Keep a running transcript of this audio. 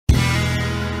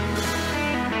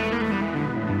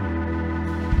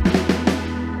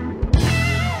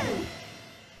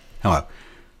Hello.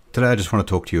 Today I just want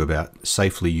to talk to you about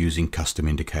safely using custom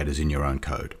indicators in your own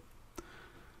code.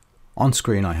 On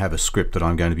screen I have a script that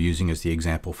I'm going to be using as the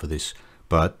example for this,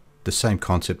 but the same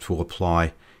concept will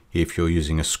apply if you're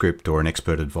using a script or an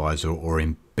expert advisor or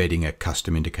embedding a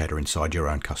custom indicator inside your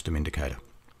own custom indicator.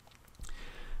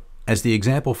 As the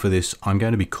example for this, I'm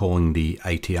going to be calling the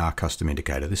ATR custom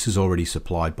indicator. This is already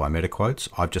supplied by MetaQuotes.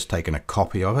 I've just taken a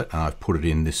copy of it and I've put it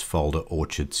in this folder,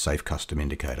 Orchard Safe Custom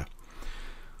Indicator.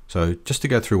 So just to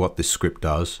go through what this script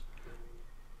does,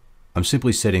 I'm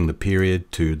simply setting the period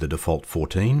to the default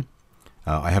 14.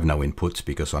 I have no inputs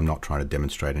because I'm not trying to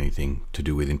demonstrate anything to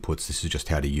do with inputs. This is just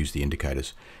how to use the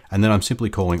indicators. And then I'm simply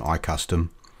calling iCustom,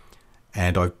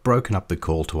 and I've broken up the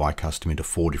call to iCustom into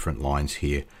 4 different lines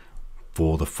here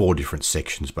for the 4 different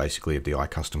sections basically of the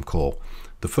iCustom call.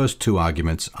 The first 2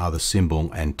 arguments are the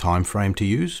symbol and time frame to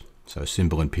use. So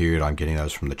symbol and period, I'm getting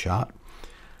those from the chart.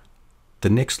 The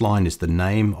next line is the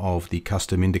name of the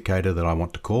custom indicator that I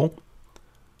want to call.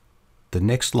 The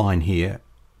next line here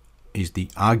is the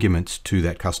arguments to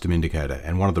that custom indicator,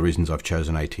 and one of the reasons I've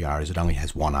chosen ATR is it only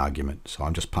has 1 argument. So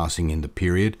I'm just passing in the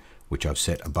period, which I've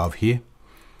set above here.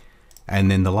 And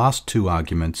then the last 2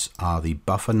 arguments are the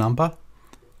buffer number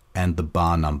and the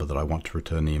bar number that I want to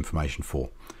return the information for.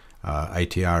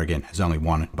 ATR again has only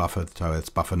 1 buffer, so it's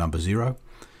buffer number 0,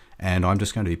 and I'm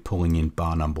just going to be pulling in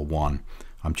bar number 1.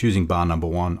 I'm choosing bar number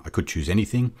 1. I could choose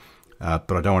anything,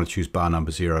 but I don't want to choose bar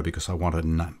number 0 because I want a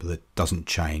number that doesn't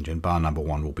change, and bar number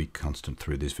 1 will be constant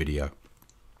through this video.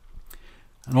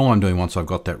 And all I'm doing once I've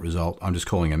got that result, I'm just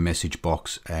calling a message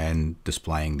box and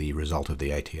displaying the result of the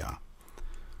ATR.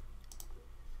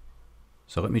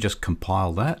 So let me just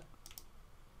compile that.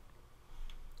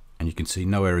 And you can see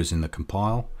no errors in the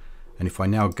compile. And if I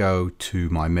now go to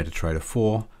my MetaTrader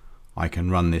 4, I can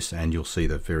run this and you'll see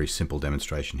the very simple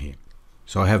demonstration here.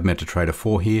 So I have MetaTrader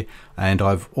 4 here, and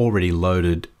I've already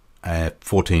loaded a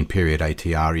 14 period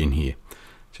ATR in here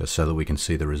just so that we can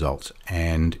see the results.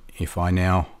 And if I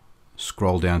now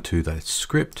scroll down to the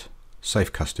script,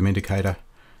 Safe Custom Indicator,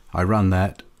 I run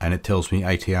that and it tells me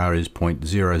ATR is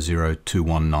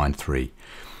 0.002193.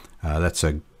 That's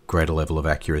a greater level of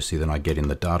accuracy than I get in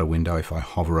the data window. If I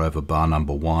hover over bar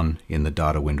number 1 in the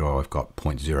data window, I've got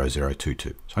 0.0022.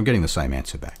 So I'm getting the same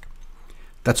answer back.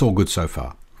 That's all good so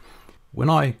far. When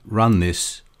I run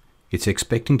this, it's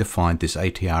expecting to find this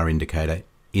ATR indicator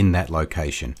in that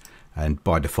location. And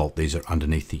by default, these are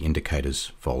underneath the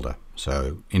indicators folder.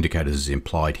 So indicators is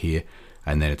implied here,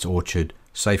 and then it's Orchard,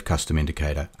 Safe Custom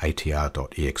Indicator,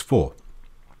 ATR.ex4.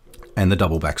 And the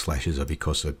double backslashes are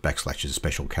because the backslash is a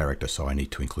special character, so I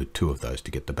need to include 2 of those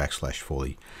to get the backslash for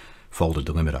the folder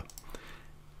delimiter.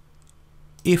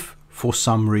 If for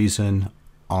some reason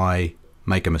I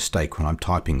make a mistake when I'm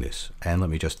typing this, and let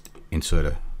me just insert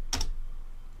a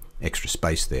extra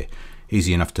space there,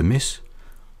 easy enough to miss,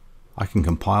 I can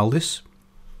compile this.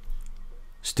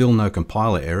 Still no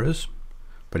compiler errors,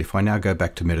 but if I now go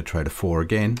back to MetaTrader 4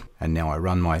 again, and now I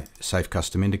run my Safe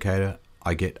Custom Indicator,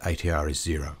 I get ATR is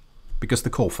 0. Because the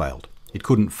call failed. It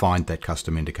couldn't find that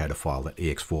custom indicator file, that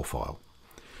ex4 file.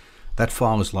 That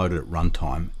file is loaded at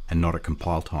runtime and not at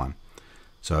compile time.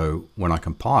 So when I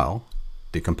compile,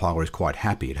 the compiler is quite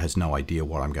happy. It has no idea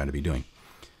what I'm going to be doing.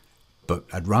 But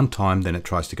at runtime, then it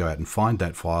tries to go out and find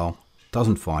that file,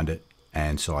 doesn't find it,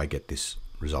 and so I get this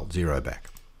result 0 back.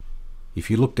 If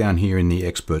you look down here in the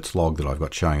experts log that I've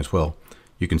got showing as well,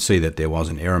 you can see that there was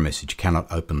an error message, cannot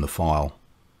open the file.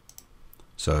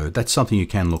 So that's something you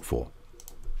can look for.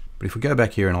 But if we go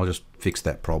back here, and I'll just fix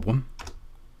that problem,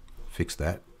 fix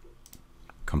that,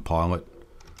 compile it,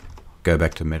 go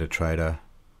back to MetaTrader,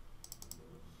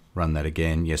 run that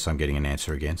again. Yes, I'm getting an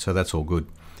answer again, so that's all good.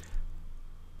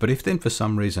 But if then for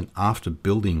some reason after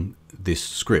building this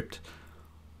script,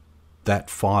 that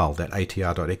file, that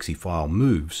atr.exe file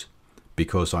moves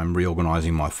because I'm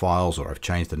reorganizing my files or I've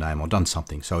changed the name or done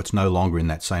something, so it's no longer in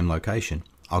that same location,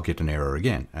 I'll get an error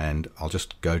again, and I'll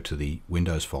just go to the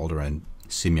Windows folder and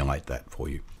simulate that for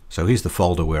you. So here's the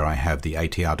folder where I have the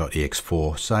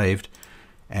atr.ex4 saved,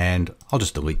 and I'll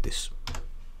just delete this.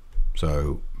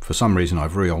 So for some reason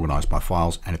I've reorganized my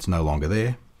files and it's no longer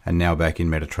there, and now back in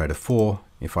MetaTrader 4,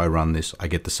 if I run this, I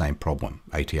get the same problem.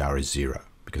 ATR is 0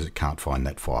 because it can't find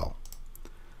that file.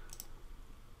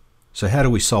 So how do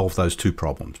we solve those 2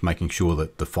 problems? Making sure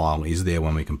that the file is there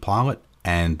when we compile it,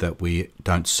 and that we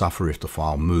don't suffer if the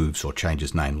file moves or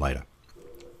changes name later.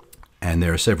 And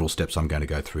there are several steps I'm going to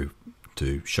go through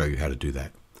to show you how to do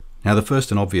that. Now the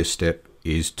first and obvious step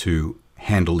is to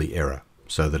handle the error,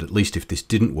 so that at least if this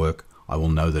didn't work, I will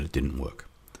know that it didn't work.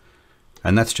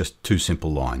 And that's just 2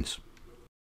 simple lines.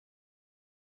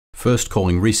 First,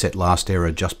 calling reset last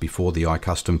error just before the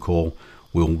iCustom call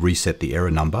will reset the error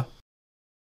number.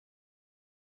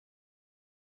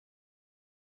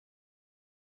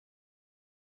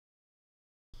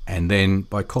 And then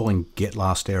by calling get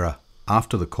last error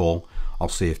after the call, I'll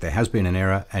see if there has been an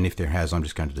error, and if there has, I'm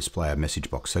just going to display a message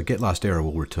box. So get last error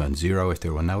will return 0 if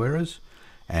there were no errors,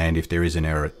 and if there is an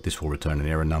error, this will return an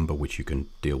error number, which you can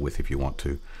deal with if you want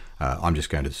to. I'm just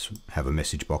going to have a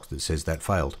message box that says that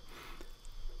failed.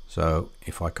 So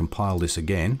if I compile this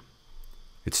again,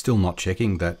 it's still not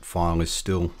checking. That file is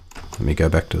still, let me go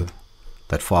back to,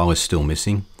 that file is still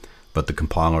missing, but the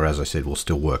compiler, as I said, will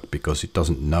still work because it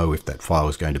doesn't know if that file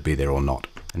is going to be there or not.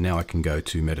 And now I can go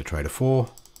to MetaTrader 4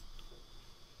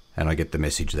 and I get the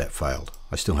message that failed.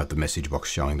 I still have the message box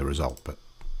showing the result, but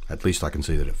at least I can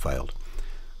see that it failed.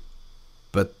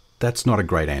 But that's not a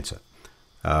great answer.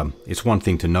 It's one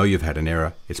thing to know you've had an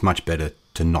error. It's much better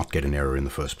to not get an error in the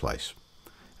first place.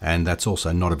 And that's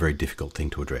also not a very difficult thing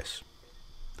to address.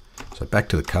 So back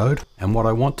to the code, and what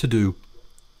I want to do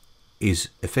is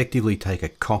effectively take a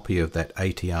copy of that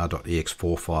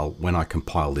atr.ex4 file when I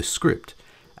compile this script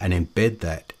and embed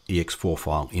that ex4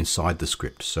 file inside the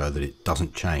script so that it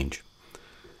doesn't change.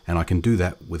 And I can do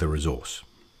that with a resource.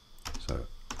 So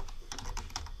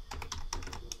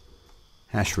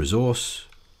hash resource,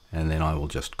 and then I will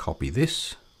just copy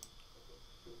this.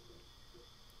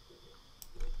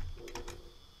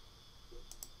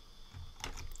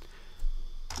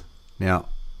 Now,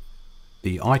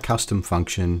 the iCustom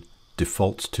function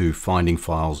defaults to finding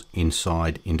files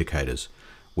inside indicators,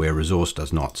 where resource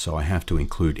does not, so I have to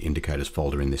include indicators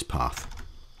folder in this path.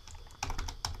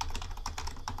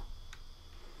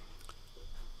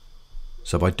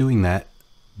 So by doing that,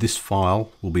 this file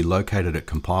will be located at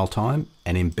compile time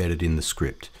and embedded in the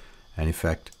script. And in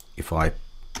fact, if I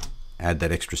add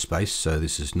that extra space, so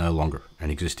this is no longer an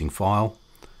existing file,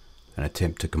 and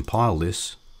attempt to compile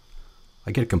this, I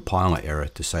get a compiler error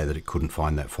to say that it couldn't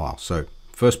find that file. So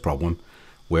first problem,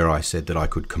 where I said that I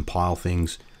could compile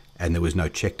things and there was no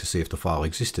check to see if the file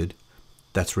existed,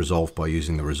 that's resolved by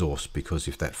using the resource, because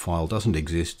if that file doesn't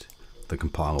exist, the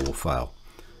compiler will fail.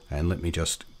 And let me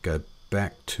just go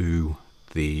back to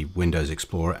the Windows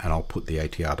Explorer and I'll put the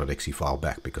atr.exe file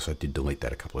back because I did delete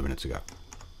that a couple of minutes ago.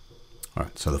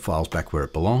 Alright, so the file's back where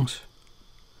it belongs.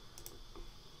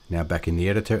 Now back in the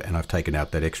editor, and I've taken out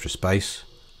that extra space.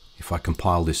 If I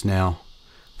compile this now,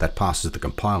 that passes the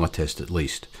compiler test at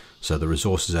least, so the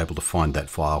resource is able to find that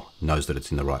file, knows that it's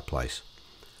in the right place.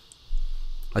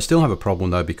 I still have a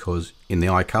problem though, because in the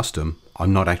iCustom,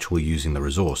 I'm not actually using the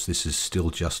resource. This is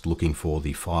still just looking for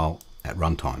the file at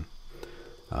runtime.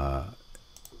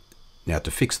 Now to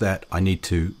fix that, I need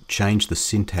to change the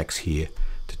syntax here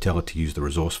to tell it to use the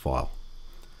resource file.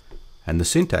 And the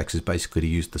syntax is basically to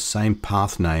use the same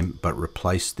path name, but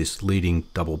replace this leading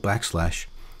double backslash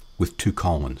with 2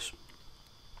 colons.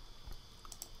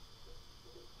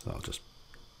 So I'll just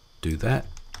do that.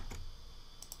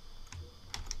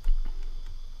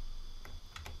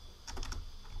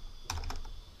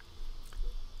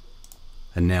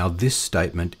 And now this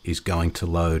statement is going to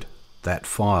load that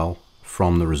file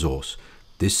from the resource.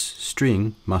 This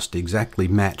string must exactly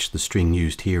match the string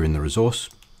used here in the resource.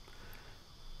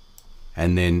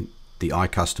 And then the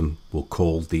iCustom will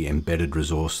call the embedded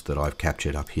resource that I've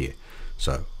captured up here.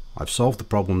 So I've solved the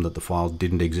problem that the file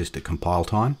didn't exist at compile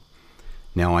time.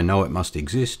 Now I know it must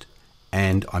exist,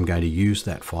 and I'm going to use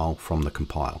that file from the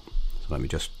compile. So let me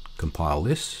just compile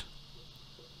this.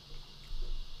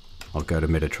 I'll go to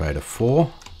MetaTrader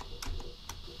 4.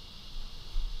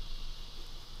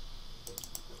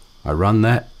 I run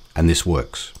that, and this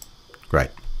works.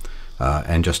 Great.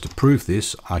 And just to prove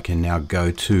this, I can now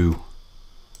go to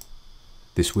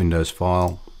this Windows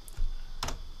file,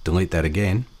 delete that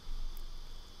again,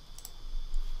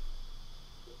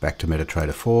 back to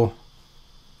MetaTrader 4,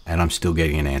 and I'm still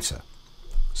getting an answer.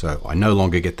 So I no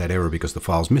longer get that error because the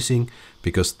file's missing,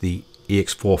 because the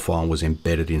ex4 file was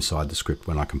embedded inside the script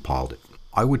when I compiled it.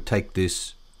 I would take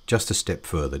this just a step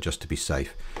further just to be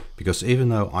safe, because even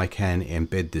though I can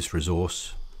embed this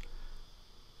resource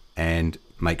and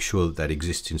make sure that that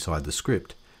exists inside the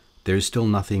script, there is still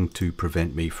nothing to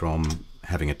prevent me from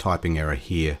having a typing error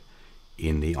here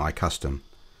in the iCustom.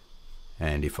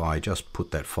 And if I just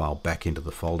put that file back into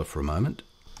the folder for a moment,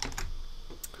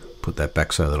 put that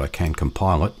back so that I can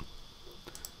compile it.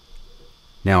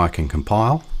 Now I can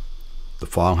compile. The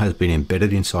file has been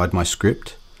embedded inside my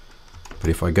script,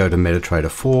 but if I go to MetaTrader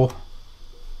 4,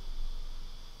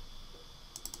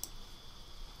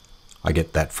 I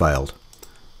get that failed.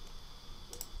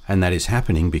 And that is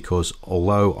happening because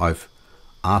although I've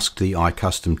asked the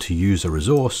iCustom to use a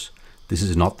resource, this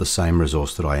is not the same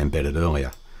resource that I embedded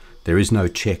earlier. There is no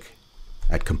check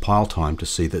at compile time to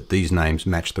see that these names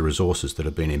match the resources that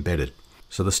have been embedded.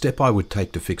 So the step I would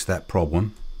take to fix that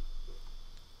problem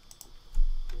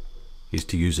is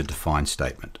to use a define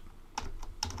statement.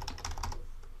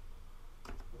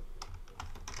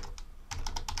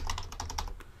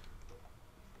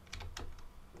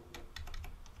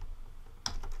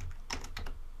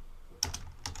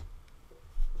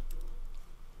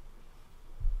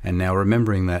 And now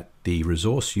remembering that the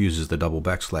resource uses the double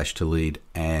backslash to lead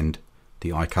and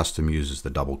the iCustom uses the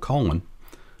double colon,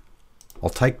 I'll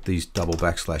take these double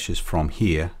backslashes from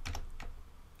here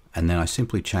and then I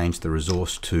simply change the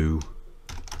resource to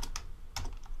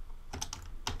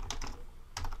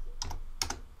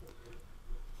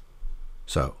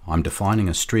so I'm defining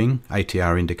a string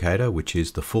ATR indicator, which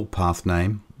is the full path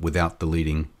name without the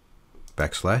leading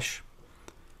backslash.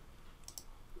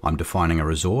 I'm defining a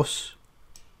resource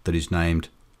that is named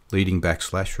leading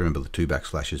backslash. Remember, the two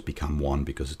backslashes become one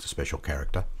because it's a special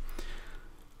character.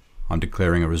 I'm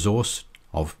declaring a resource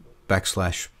of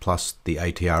backslash plus the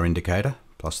ATR indicator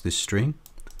plus this string.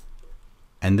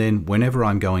 And then whenever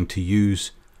I'm going to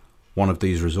use one of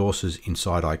these resources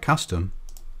inside iCustom,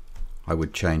 I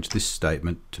would change this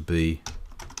statement to be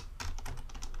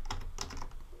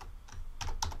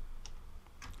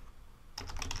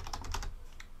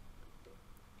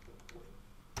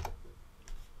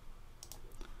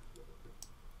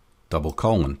double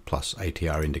colon plus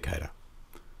ATR indicator.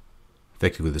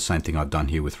 Effectively the same thing I've done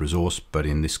here with resource, but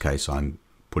in this case I'm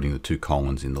putting the two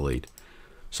colons in the lead.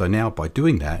 So now by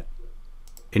doing that,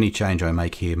 any change I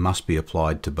make here must be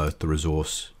applied to both the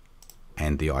resource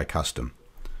and the iCustom.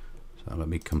 So let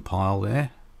me compile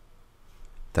there.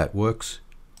 That works.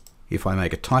 If I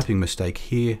make a typing mistake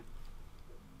here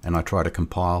and I try to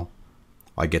compile,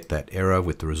 I get that error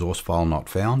with the resource file not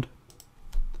found.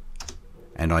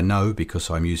 And I know, because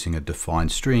I'm using a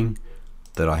defined string,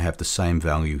 that I have the same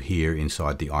value here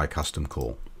inside the iCustom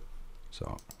call.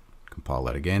 So compile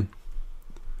that again,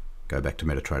 go back to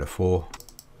MetaTrader 4,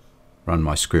 run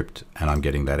my script, and I'm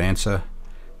getting that answer.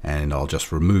 And I'll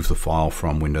just remove the file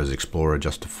from Windows Explorer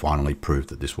just to finally prove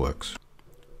that this works.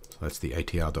 So that's the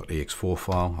atr.ex4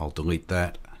 file. I'll delete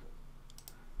that,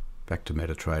 back to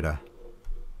MetaTrader,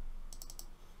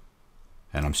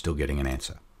 and I'm still getting an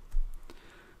answer.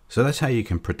 So that's how you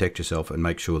can protect yourself and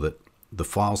make sure that the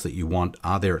files that you want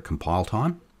are there at compile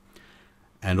time,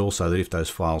 and also that if those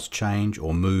files change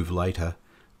or move later,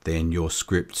 then your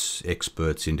script's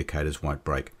experts indicators won't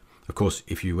break. Of course,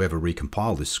 if you ever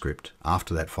recompile this script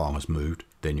after that file has moved,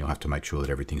 then you'll have to make sure that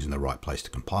everything's in the right place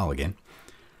to compile again.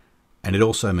 And it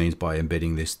also means, by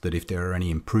embedding this, that if there are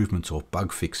any improvements or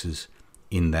bug fixes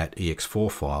in that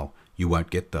ex4 file, you won't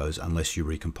get those unless you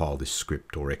recompile this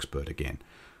script or expert again.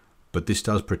 But this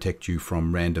does protect you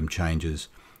from random changes,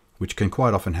 which can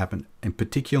quite often happen, in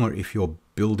particular if you're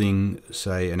building,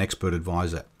 say, an expert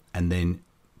advisor and then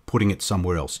putting it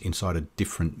somewhere else inside a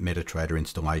different MetaTrader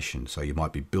installation. So you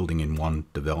might be building in one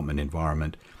development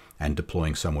environment and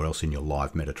deploying somewhere else in your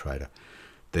live MetaTrader.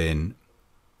 Then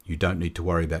you don't need to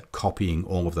worry about copying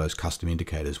all of those custom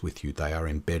indicators with you. They are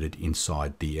embedded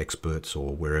inside the experts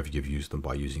or wherever you've used them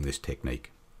by using this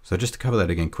technique. So just to cover that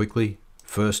again quickly,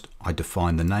 first I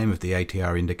define the name of the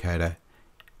ATR indicator,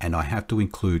 and I have to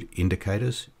include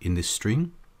indicators in this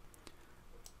string,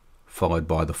 followed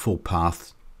by the full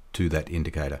path to that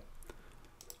indicator.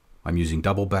 I'm using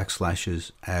double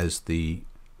backslashes as the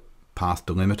path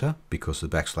delimiter because the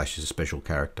backslash is a special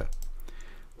character.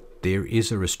 There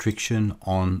is a restriction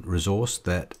on resource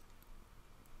that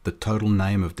the total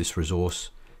name of this resource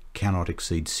cannot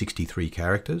exceed 63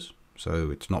 characters,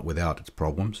 so it's not without its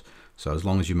problems. So as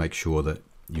long as you make sure that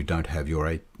you don't have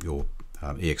your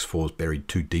ex4s buried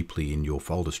too deeply in your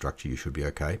folder structure, you should be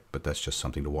okay, but that's just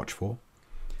something to watch for.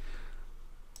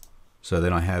 So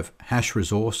then I have hash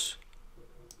resource,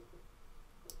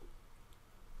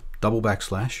 double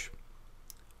backslash,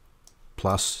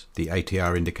 plus the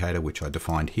ATR indicator, which I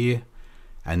defined here.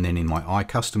 And then in my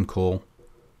iCustom call,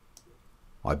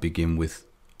 I begin with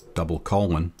double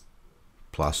colon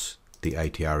plus the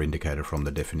ATR indicator from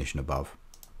the definition above.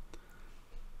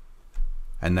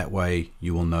 And that way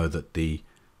you will know that the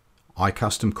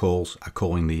iCustom calls are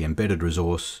calling the embedded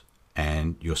resource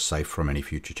and you're safe from any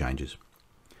future changes.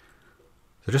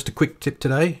 So just a quick tip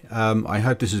today. I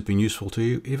hope this has been useful to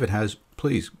you. If it has,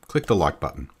 please click the like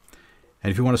button. And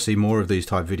if you want to see more of these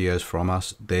type videos from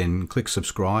us, then click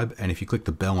subscribe. And if you click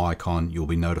the bell icon, you'll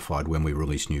be notified when we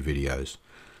release new videos.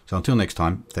 So until next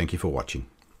time, thank you for watching.